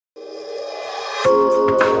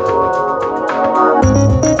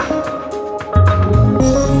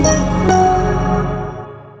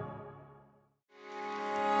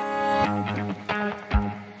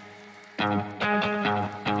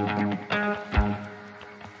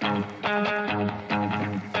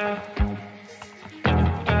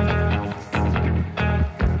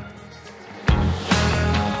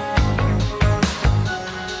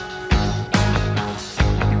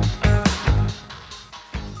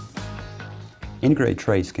Integrated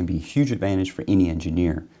trace can be a huge advantage for any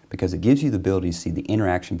engineer because it gives you the ability to see the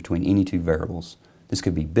interaction between any two variables. This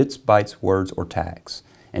could be bits, bytes, words, or tags.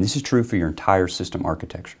 And this is true for your entire system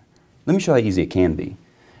architecture. Let me show you how easy it can be.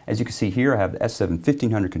 As you can see here, I have the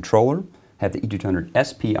S7-1500 controller, I have the E200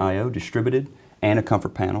 SPIO distributed, and a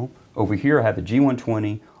comfort panel. Over here I have the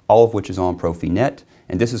G120, all of which is on Profinet,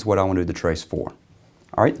 and this is what I want to do the trace for.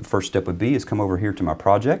 Alright, the first step would be is come over here to my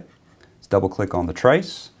project. Let's double click on the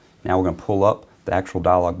trace. Now we're going to pull up the actual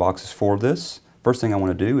dialog boxes for this. First thing I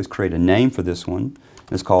want to do is create a name for this one.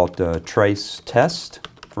 It's called trace test,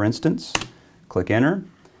 for instance. Click enter.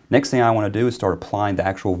 Next thing I want to do is start applying the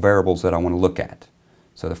actual variables that I want to look at.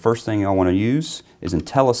 So the first thing I want to use is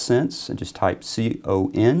IntelliSense and just type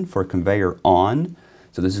CON for conveyor on.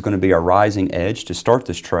 So this is going to be our rising edge to start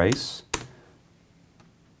this trace.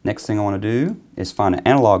 Next thing I want to do is find an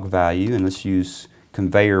analog value, and let's use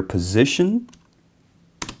conveyor position.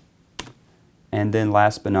 And then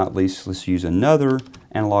last but not least, let's use another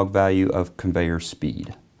analog value of conveyor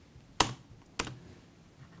speed.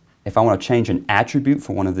 If I want to change an attribute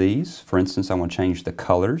for one of these, for instance, I want to change the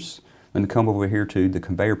colors, let me come over here to the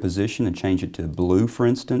conveyor position and change it to blue, for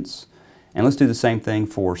instance. And let's do the same thing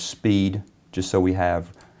for speed, just so we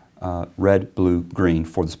have red, blue, green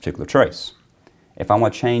for this particular trace. If I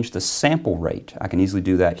want to change the sample rate, I can easily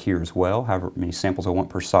do that here as well, however many samples I want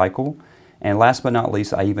per cycle. And last but not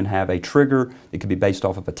least, I even have a trigger that could be based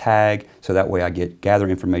off of a tag, so that way I gather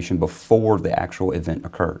information before the actual event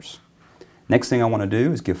occurs. Next thing I want to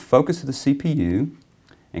do is give focus to the CPU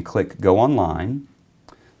and click Go Online.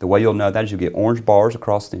 The way you'll know that is you'll get orange bars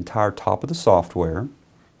across the entire top of the software.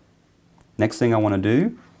 Next thing I want to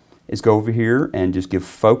do is go over here and just give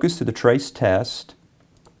focus to the trace test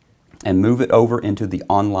and move it over into the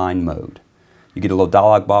online mode. You get a little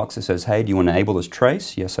dialog box that says, hey, do you want to enable this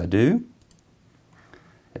trace? Yes, I do.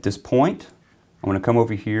 At this point, I'm going to come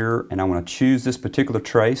over here and I want to choose this particular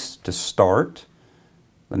trace to start.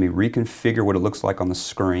 Let me reconfigure what it looks like on the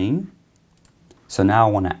screen. So now I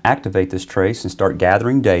want to activate this trace and start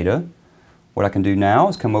gathering data. What I can do now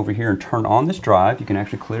is come over here and turn on this drive. You can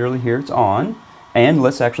actually clearly hear it's on. And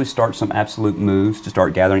let's actually start some absolute moves to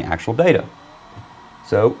start gathering actual data.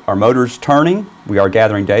 So our motor's turning. We are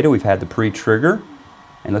gathering data. We've had the pre-trigger.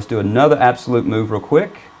 And let's do another absolute move real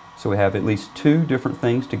quick. So we have at least two different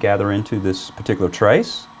things to gather into this particular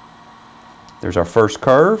trace. There's our first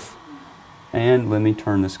curve, and let me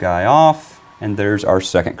turn this guy off, and there's our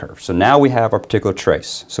second curve. So now we have our particular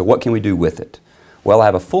trace. So what can we do with it? Well, I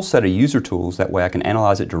have a full set of user tools, that way I can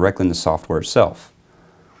analyze it directly in the software itself.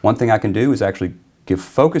 One thing I can do is actually give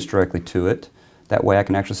focus directly to it. That way I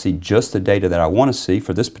can actually see just the data that I want to see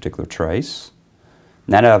for this particular trace.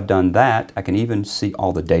 Now that I've done that, I can even see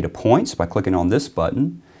all the data points by clicking on this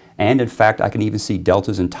button. And in fact, I can even see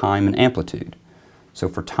deltas in time and amplitude. So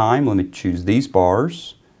for time, let me choose these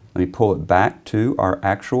bars. Let me pull it back to our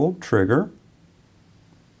actual trigger.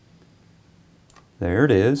 There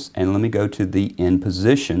it is. And let me go to the in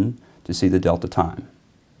position to see the delta time.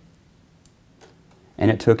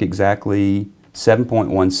 And it took exactly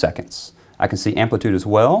 7.1 seconds. I can see amplitude as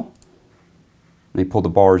well. Let me pull the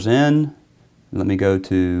bars in. Let me go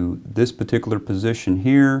to this particular position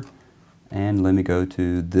here. And let me go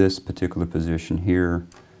to this particular position here,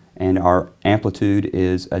 and our amplitude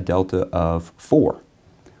is a delta of 4.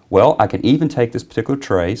 Well, I can even take this particular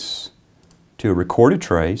trace to a recorded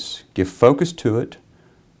trace, give focus to it,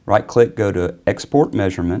 right-click, go to Export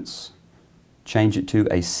Measurements, change it to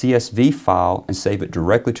a CSV file, and save it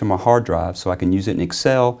directly to my hard drive so I can use it in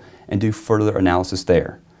Excel and do further analysis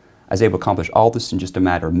there. I was able to accomplish all this in just a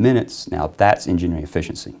matter of minutes. Now that's engineering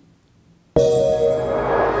efficiency.